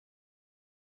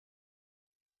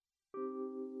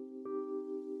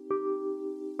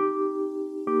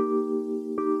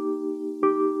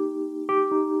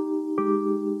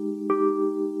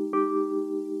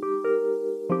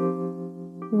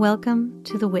Welcome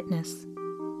to The Witness.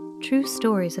 True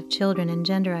stories of children and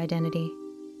gender identity.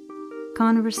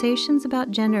 Conversations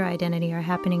about gender identity are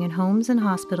happening in homes and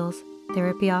hospitals,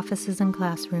 therapy offices and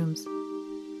classrooms.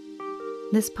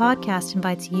 This podcast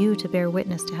invites you to bear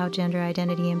witness to how gender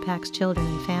identity impacts children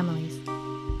and families.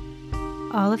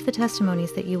 All of the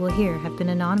testimonies that you will hear have been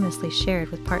anonymously shared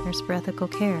with Partners for Ethical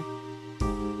Care.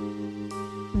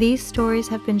 These stories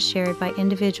have been shared by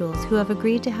individuals who have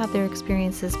agreed to have their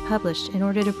experiences published in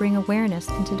order to bring awareness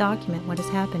and to document what is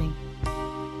happening.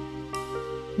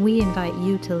 We invite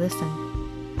you to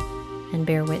listen and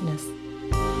bear witness.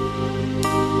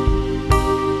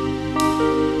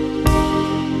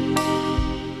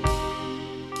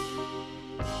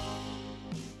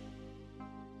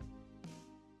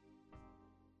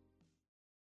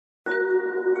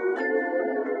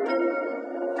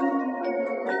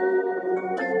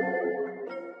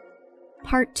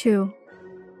 Part 2.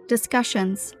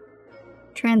 Discussions.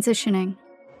 Transitioning.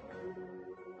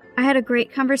 I had a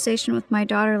great conversation with my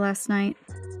daughter last night,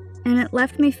 and it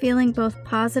left me feeling both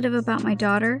positive about my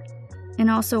daughter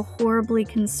and also horribly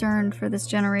concerned for this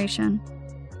generation.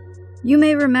 You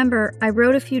may remember I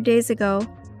wrote a few days ago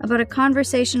about a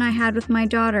conversation I had with my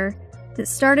daughter that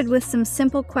started with some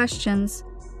simple questions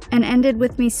and ended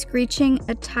with me screeching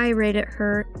a tirade at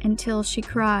her until she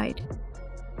cried.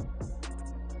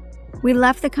 We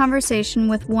left the conversation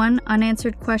with one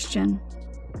unanswered question.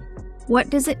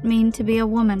 What does it mean to be a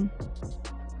woman?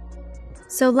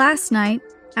 So last night,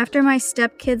 after my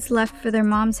stepkids left for their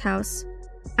mom's house,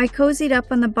 I cozied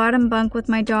up on the bottom bunk with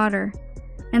my daughter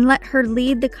and let her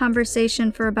lead the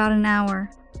conversation for about an hour.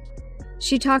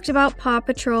 She talked about Paw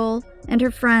Patrol and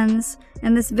her friends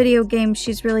and this video game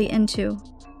she's really into.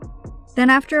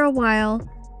 Then after a while,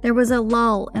 there was a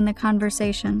lull in the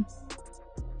conversation.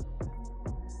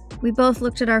 We both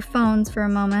looked at our phones for a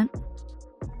moment,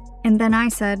 and then I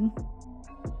said,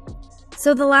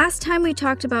 "So the last time we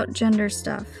talked about gender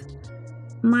stuff,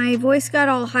 my voice got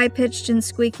all high-pitched and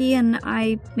squeaky and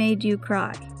I made you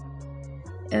cry."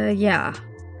 Yeah.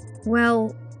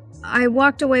 Well, I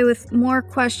walked away with more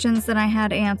questions than I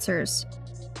had answers.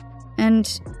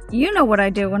 And you know what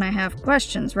I do when I have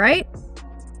questions, right?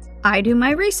 I do my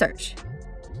research.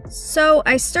 So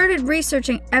I started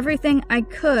researching everything I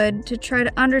could to try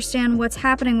to understand what's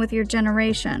happening with your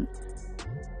generation.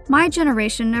 My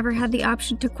generation never had the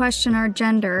option to question our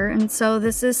gender, and so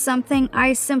this is something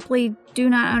I simply do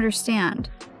not understand.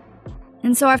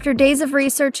 And so after days of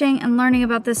researching and learning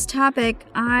about this topic,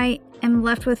 I am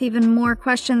left with even more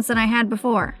questions than I had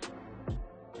before.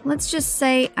 Let's just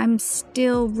say I'm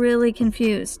still really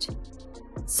confused.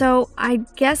 So I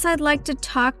guess I'd like to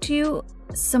talk to you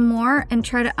some more and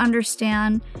try to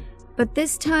understand, but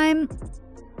this time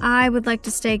I would like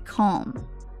to stay calm.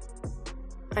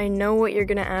 I know what you're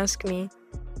gonna ask me.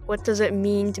 What does it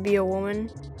mean to be a woman?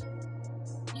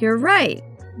 You're right.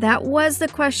 That was the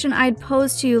question I'd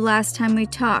posed to you last time we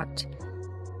talked.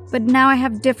 But now I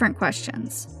have different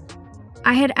questions.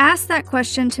 I had asked that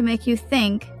question to make you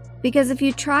think, because if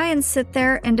you try and sit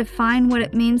there and define what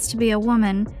it means to be a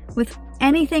woman with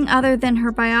anything other than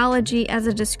her biology as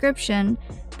a description,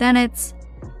 then it's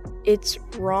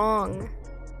wrong.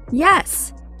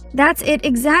 Yes, that's it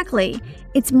exactly.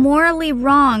 It's morally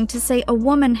wrong to say a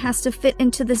woman has to fit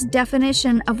into this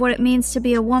definition of what it means to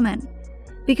be a woman.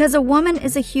 Because a woman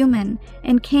is a human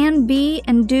and can be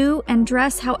and do and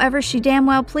dress however she damn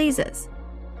well pleases.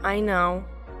 I know.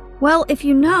 Well, if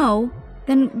you know,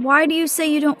 then why do you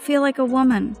say you don't feel like a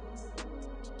woman?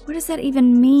 What does that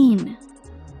even mean?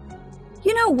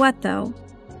 You know what, though?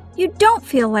 You don't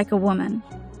feel like a woman.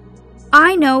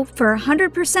 I know for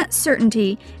 100%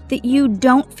 certainty that you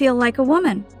don't feel like a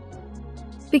woman.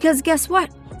 Because guess what?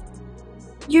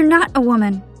 You're not a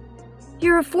woman.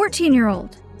 You're a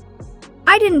 14-year-old.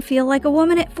 I didn't feel like a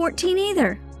woman at 14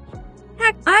 either.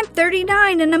 Heck, I'm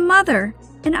 39 and a mother,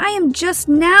 and I am just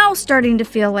now starting to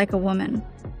feel like a woman.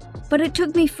 But it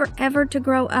took me forever to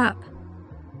grow up.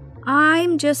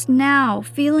 I'm just now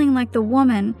feeling like the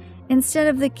woman instead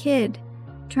of the kid,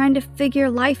 trying to figure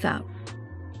life out.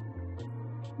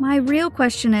 My real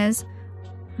question is,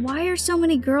 why are so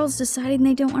many girls deciding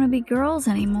they don't want to be girls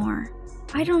anymore?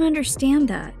 I don't understand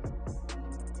that.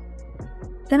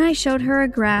 Then I showed her a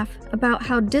graph about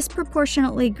how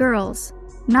disproportionately girls,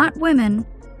 not women,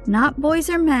 not boys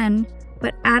or men,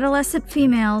 but adolescent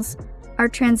females, are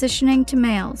transitioning to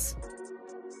males.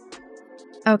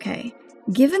 Okay,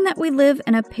 given that we live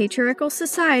in a patriarchal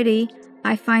society,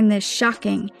 I find this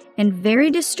shocking and very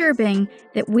disturbing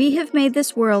that we have made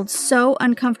this world so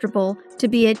uncomfortable to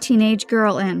be a teenage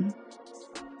girl in.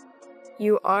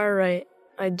 You are right.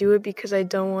 I do it because I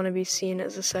don't want to be seen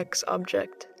as a sex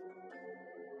object.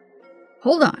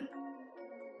 Hold on.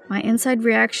 My inside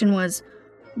reaction was,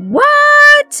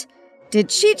 what?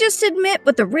 Did she just admit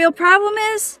what the real problem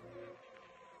is?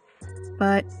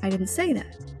 But I didn't say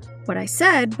that. What I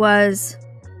said was,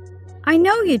 I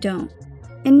know you don't.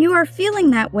 And you are feeling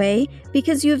that way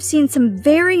because you have seen some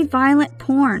very violent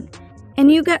porn,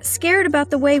 and you got scared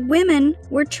about the way women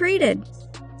were treated.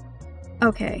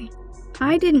 Okay,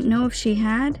 I didn't know if she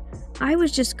had. I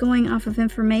was just going off of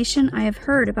information I have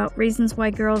heard about reasons why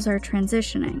girls are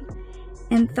transitioning,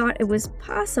 and thought it was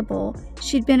possible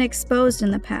she'd been exposed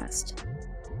in the past.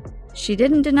 She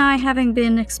didn't deny having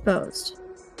been exposed.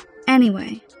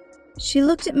 Anyway, she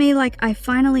looked at me like I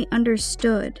finally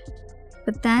understood,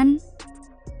 but then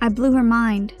I blew her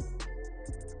mind.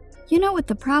 You know what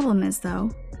the problem is,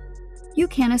 though? You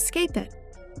can't escape it.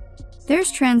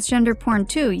 There's transgender porn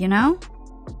too, you know?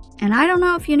 And I don't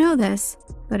know if you know this,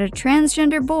 but a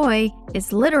transgender boy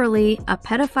is literally a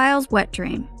pedophile's wet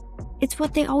dream. It's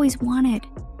what they always wanted.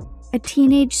 A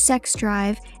teenage sex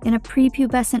drive in a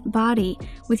prepubescent body.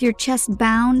 With your chest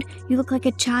bound, you look like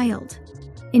a child.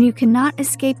 And you cannot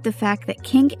escape the fact that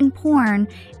kink in porn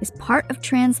is part of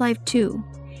trans life too.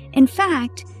 In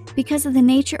fact, because of the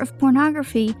nature of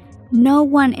pornography, no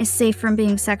one is safe from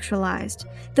being sexualized.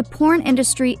 The porn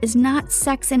industry is not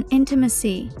sex and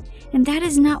intimacy, and that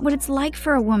is not what it's like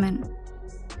for a woman.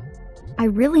 I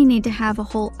really need to have a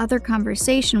whole other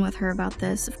conversation with her about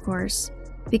this, of course,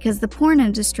 because the porn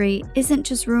industry isn't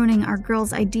just ruining our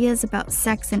girls' ideas about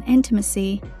sex and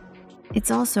intimacy,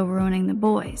 it's also ruining the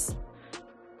boys.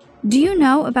 Do you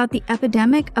know about the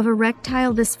epidemic of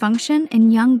erectile dysfunction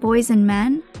in young boys and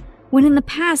men? When in the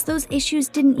past, those issues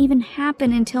didn't even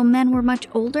happen until men were much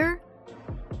older?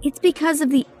 It's because of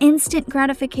the instant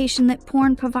gratification that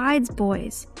porn provides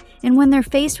boys. And when they're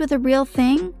faced with a real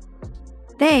thing,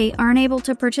 they aren't able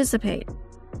to participate.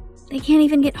 They can't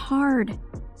even get hard.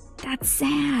 That's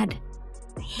sad.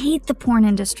 I hate the porn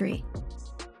industry.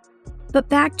 But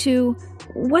back to,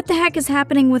 what the heck is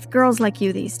happening with girls like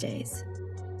you these days?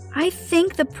 I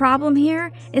think the problem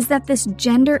here is that this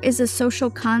gender is a social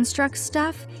construct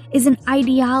stuff is an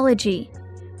ideology,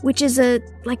 which is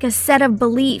like a set of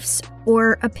beliefs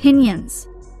or opinions.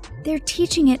 They're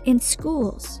teaching it in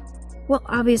schools. Well,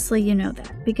 obviously you know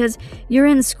that because you're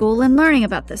in school and learning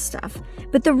about this stuff.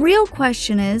 But the real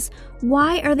question is,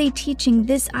 why are they teaching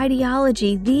this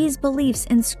ideology, these beliefs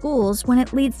in schools when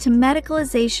it leads to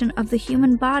medicalization of the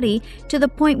human body to the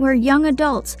point where young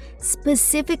adults,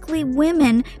 specifically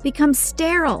women, become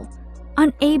sterile,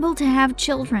 unable to have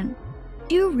children?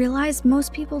 Do you realize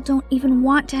most people don't even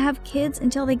want to have kids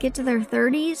until they get to their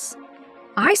 30s?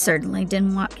 I certainly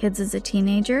didn't want kids as a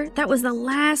teenager. That was the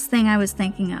last thing I was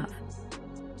thinking of.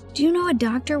 Do you know a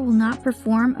doctor will not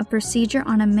perform a procedure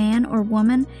on a man or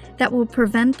woman that will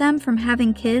prevent them from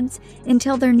having kids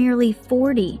until they're nearly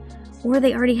 40, or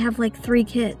they already have like 3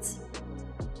 kids?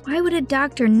 Why would a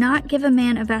doctor not give a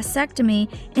man a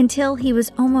vasectomy until he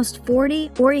was almost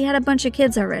 40 or he had a bunch of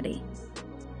kids already?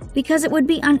 Because it would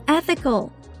be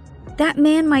unethical. That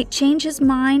man might change his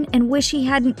mind and wish he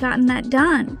hadn't gotten that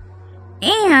done.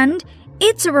 And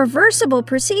it's a reversible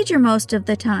procedure most of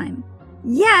the time.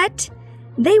 Yet,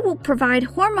 they will provide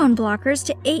hormone blockers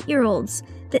to 8-year-olds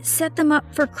that set them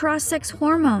up for cross-sex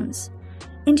hormones.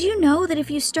 And do you know that if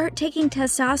you start taking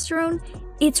testosterone,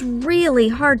 it's really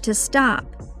hard to stop.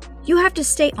 You have to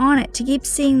stay on it to keep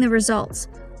seeing the results,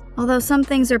 although some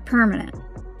things are permanent,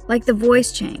 like the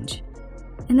voice change,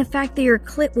 and the fact that your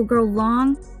clit will grow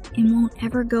long and won't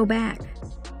ever go back.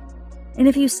 And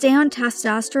if you stay on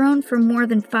testosterone for more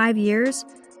than 5 years,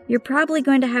 you're probably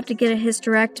going to have to get a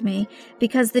hysterectomy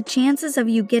because the chances of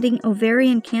you getting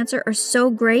ovarian cancer are so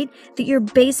great that you're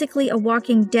basically a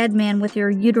walking dead man with your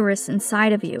uterus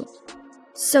inside of you.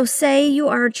 So say you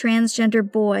are a transgender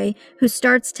boy who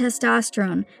starts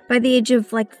testosterone by the age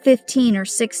of like 15 or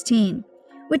 16,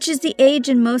 which is the age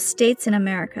in most states in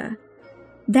America.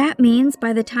 That means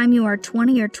by the time you are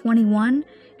 20 or 21,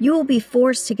 you will be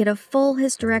forced to get a full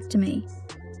hysterectomy.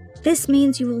 This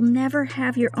means you will never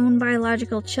have your own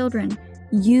biological children.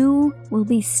 You will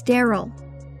be sterile.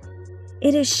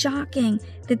 It is shocking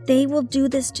that they will do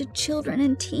this to children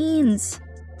and teens.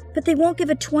 But they won't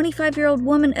give a 25-year-old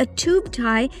woman a tube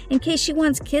tie in case she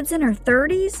wants kids in her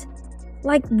 30s?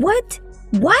 Like, what?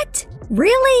 What?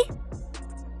 Really?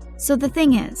 So the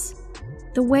thing is,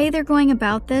 the way they're going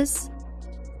about this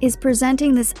is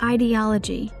presenting this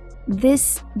ideology,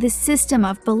 this system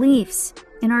of beliefs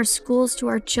in our schools to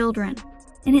our children.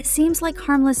 And it seems like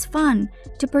harmless fun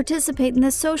to participate in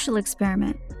this social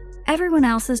experiment. Everyone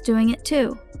else is doing it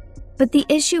too. But the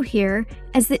issue here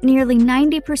is that nearly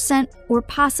 90% or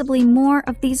possibly more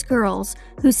of these girls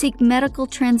who seek medical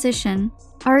transition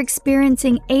are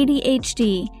experiencing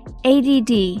ADHD,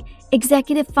 ADD,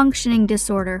 executive functioning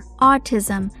disorder,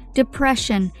 autism,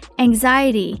 depression,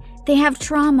 anxiety. They have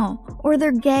trauma, or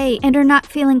they're gay and are not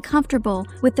feeling comfortable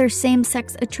with their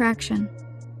same-sex attraction.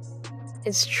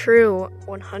 It's true,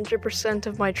 100%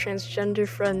 of my transgender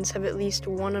friends have at least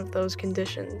one of those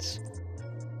conditions.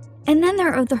 And then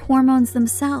there are the hormones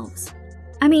themselves.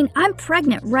 I mean, I'm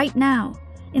pregnant right now,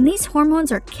 and these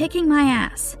hormones are kicking my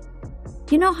ass.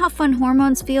 You know how fun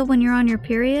hormones feel when you're on your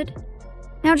period?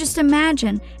 Now just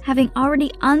imagine having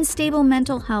already unstable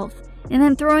mental health and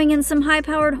then throwing in some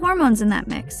high-powered hormones in that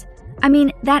mix. I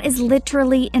mean, that is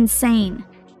literally insane.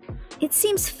 It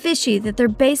seems fishy that they're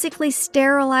basically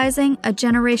sterilizing a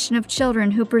generation of children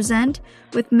who present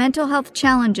with mental health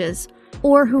challenges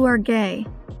or who are gay.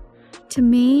 To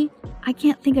me, I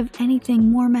can't think of anything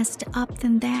more messed up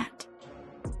than that.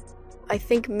 I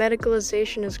think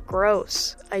medicalization is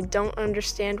gross. I don't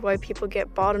understand why people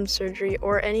get bottom surgery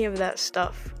or any of that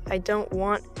stuff. I don't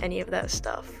want any of that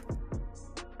stuff.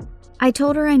 I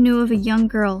told her I knew of a young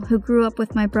girl who grew up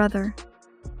with my brother.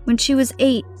 When she was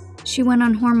 8, she went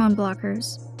on hormone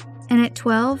blockers. And at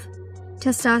 12,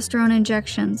 testosterone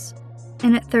injections.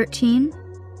 And at 13,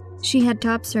 she had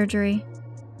top surgery,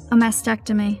 a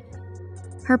mastectomy.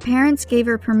 Her parents gave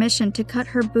her permission to cut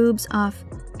her boobs off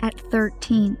at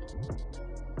 13.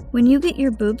 When you get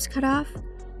your boobs cut off,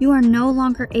 you are no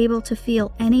longer able to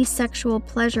feel any sexual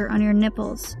pleasure on your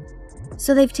nipples.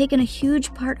 So they've taken a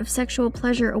huge part of sexual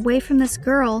pleasure away from this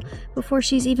girl before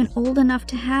she's even old enough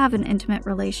to have an intimate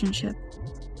relationship.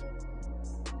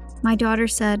 My daughter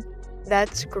said,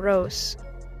 "That's gross.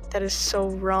 That is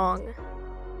so wrong."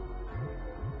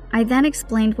 I then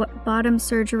explained what bottom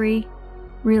surgery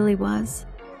really was.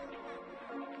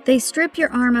 They strip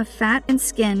your arm of fat and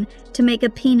skin to make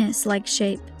a penis-like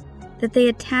shape that they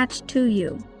attach to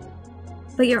you.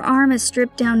 But your arm is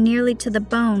stripped down nearly to the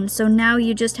bone, so now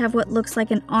you just have what looks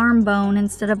like an arm bone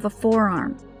instead of a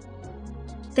forearm.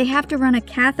 They have to run a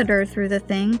catheter through the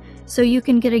thing so you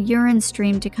can get a urine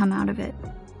stream to come out of it.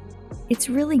 It's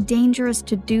really dangerous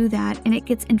to do that, and it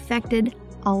gets infected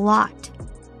a lot.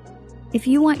 If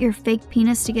you want your fake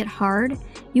penis to get hard,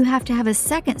 you have to have a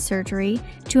second surgery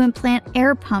to implant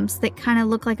air pumps that kind of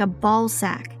look like a ball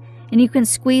sack, and you can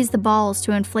squeeze the balls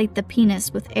to inflate the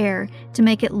penis with air to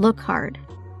make it look hard.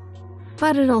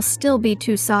 But it'll still be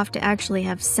too soft to actually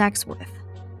have sex with.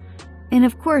 And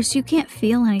of course, you can't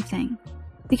feel anything,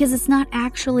 because it's not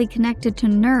actually connected to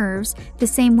nerves the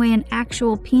same way an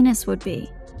actual penis would be.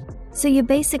 So you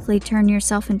basically turn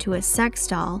yourself into a sex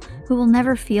doll who will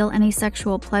never feel any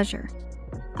sexual pleasure.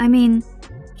 I mean,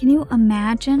 can you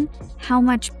imagine how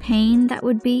much pain that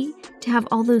would be to have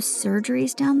all those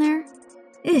surgeries down there?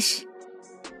 Ish,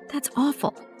 that's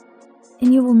awful.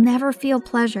 And you will never feel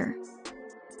pleasure.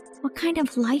 What kind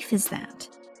of life is that?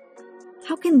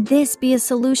 How can this be a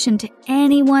solution to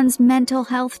anyone's mental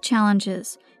health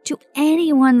challenges, to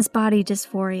anyone's body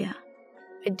dysphoria?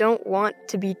 I don't want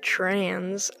to be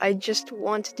trans. I just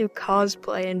want to do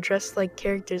cosplay and dress like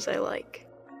characters I like.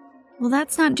 Well,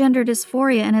 that's not gender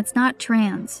dysphoria, and it's not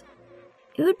trans.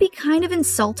 It would be kind of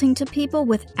insulting to people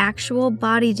with actual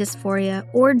body dysphoria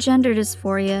or gender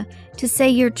dysphoria to say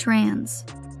you're trans.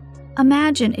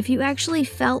 Imagine if you actually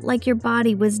felt like your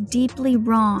body was deeply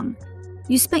wrong.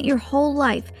 You spent your whole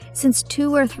life, since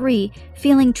 2 or 3,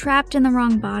 feeling trapped in the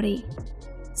wrong body.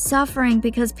 Suffering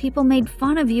because people made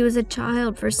fun of you as a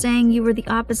child for saying you were the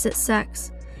opposite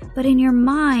sex. But in your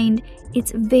mind,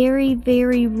 it's very,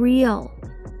 very real.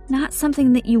 Not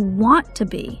something that you want to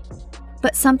be,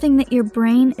 but something that your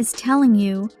brain is telling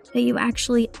you that you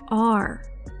actually are.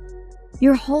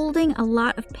 You're holding a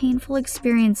lot of painful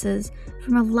experiences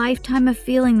from a lifetime of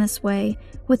feeling this way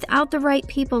without the right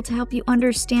people to help you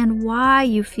understand why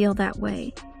you feel that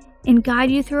way and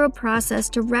guide you through a process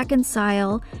to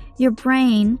reconcile your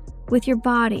brain with your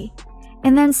body.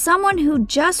 And then someone who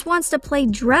just wants to play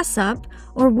dress up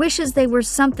or wishes they were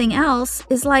something else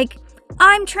is like,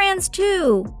 "I'm trans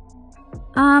too."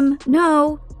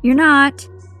 No, you're not.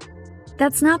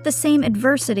 That's not the same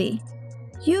adversity.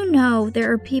 You know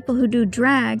there are people who do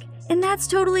drag, and that's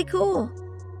totally cool.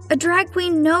 A drag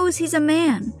queen knows he's a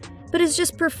man, but is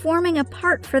just performing a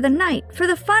part for the night, for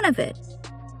the fun of it.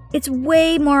 It's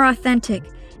way more authentic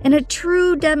and a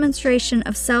true demonstration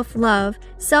of self-love,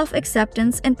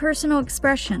 self-acceptance, and personal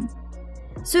expression.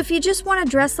 So if you just want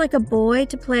to dress like a boy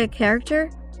to play a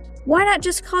character, why not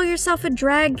just call yourself a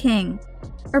drag king?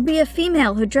 Or be a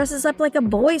female who dresses up like a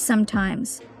boy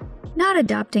sometimes? Not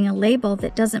adopting a label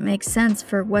that doesn't make sense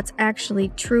for what's actually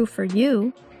true for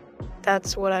you.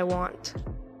 That's what I want.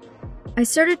 I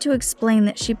started to explain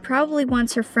that she probably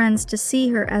wants her friends to see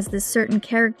her as this certain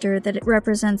character that it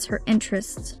represents her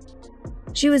interests.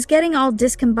 She was getting all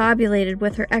discombobulated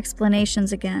with her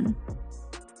explanations again.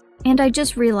 And I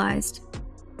just realized,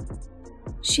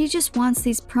 she just wants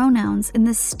these pronouns in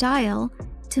this style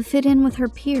to fit in with her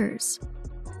peers.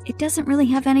 It doesn't really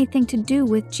have anything to do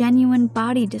with genuine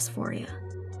body dysphoria.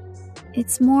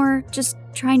 It's more just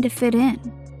trying to fit in.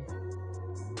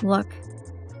 Look,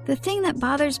 the thing that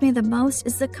bothers me the most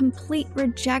is the complete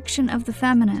rejection of the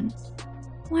feminine.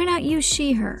 Why not use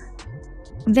she, her?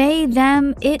 They,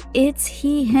 them, it, it's,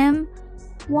 he, him.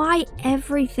 Why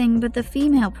everything but the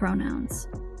female pronouns?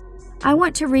 I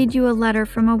want to read you a letter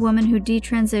from a woman who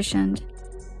detransitioned.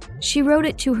 She wrote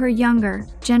it to her younger,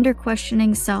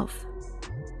 gender-questioning self.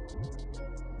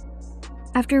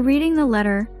 After reading the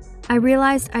letter, I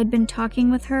realized I'd been talking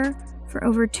with her for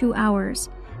over 2 hours,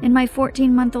 and my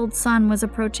 14-month-old son was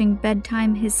approaching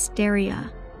bedtime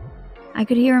hysteria. I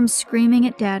could hear him screaming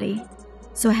at Daddy,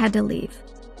 so I had to leave.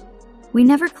 We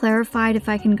never clarified if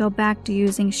I can go back to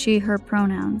using she, her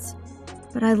pronouns,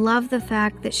 but I love the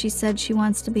fact that she said she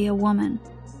wants to be a woman,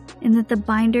 and that the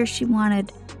binder she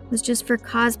wanted was just for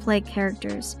cosplay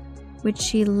characters, which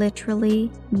she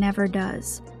literally never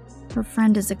does. Her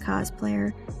friend is a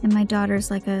cosplayer, and my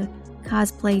daughter's like a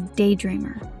cosplay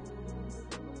daydreamer.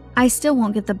 I still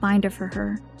won't get the binder for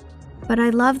her, but I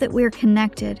love that we're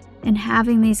connected and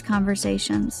having these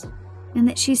conversations, and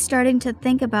that she's starting to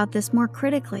think about this more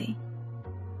critically.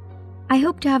 I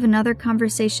hope to have another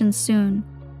conversation soon,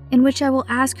 in which I will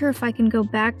ask her if I can go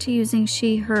back to using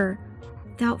she, her,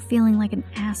 without feeling like an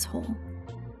asshole.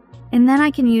 And then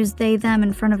I can use they, them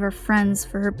in front of her friends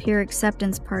for her peer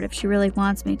acceptance part if she really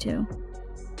wants me to.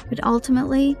 But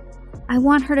ultimately, I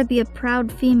want her to be a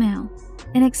proud female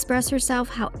and express herself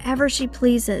however she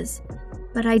pleases,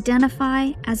 but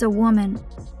identify as a woman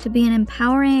to be an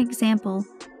empowering example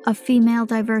of female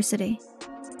diversity.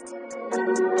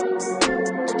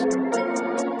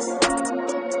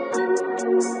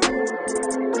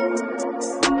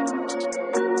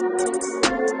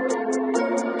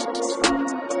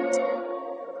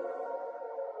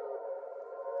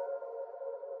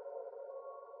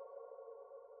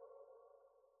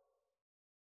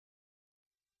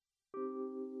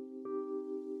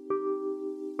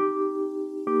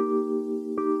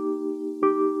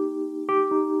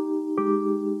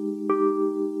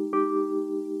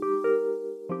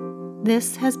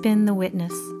 This has been The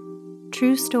Witness,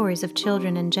 true stories of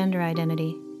children and gender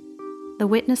identity. The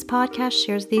Witness podcast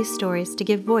shares these stories to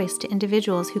give voice to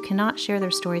individuals who cannot share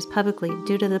their stories publicly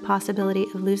due to the possibility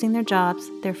of losing their jobs,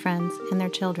 their friends, and their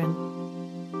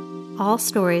children. All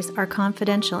stories are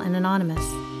confidential and anonymous.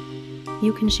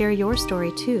 You can share your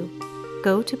story too.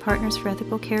 Go to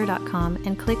partnersforethicalcare.com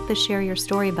and click the Share Your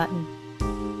Story button.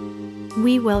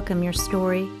 We welcome your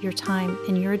story, your time,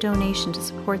 and your donation to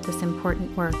support this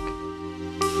important work.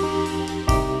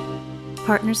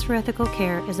 Partners for Ethical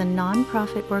Care is a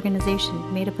non-profit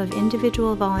organization made up of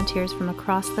individual volunteers from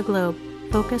across the globe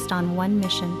focused on one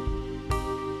mission: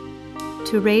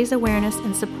 to raise awareness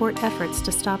and support efforts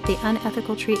to stop the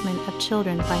unethical treatment of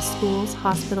children by schools,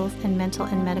 hospitals, and mental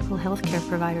and medical health care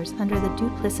providers under the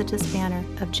duplicitous banner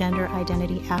of gender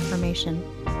identity affirmation.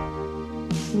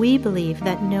 We believe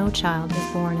that no child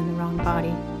is born in the wrong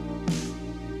body.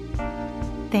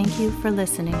 Thank you for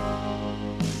listening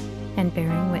and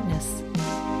bearing witness.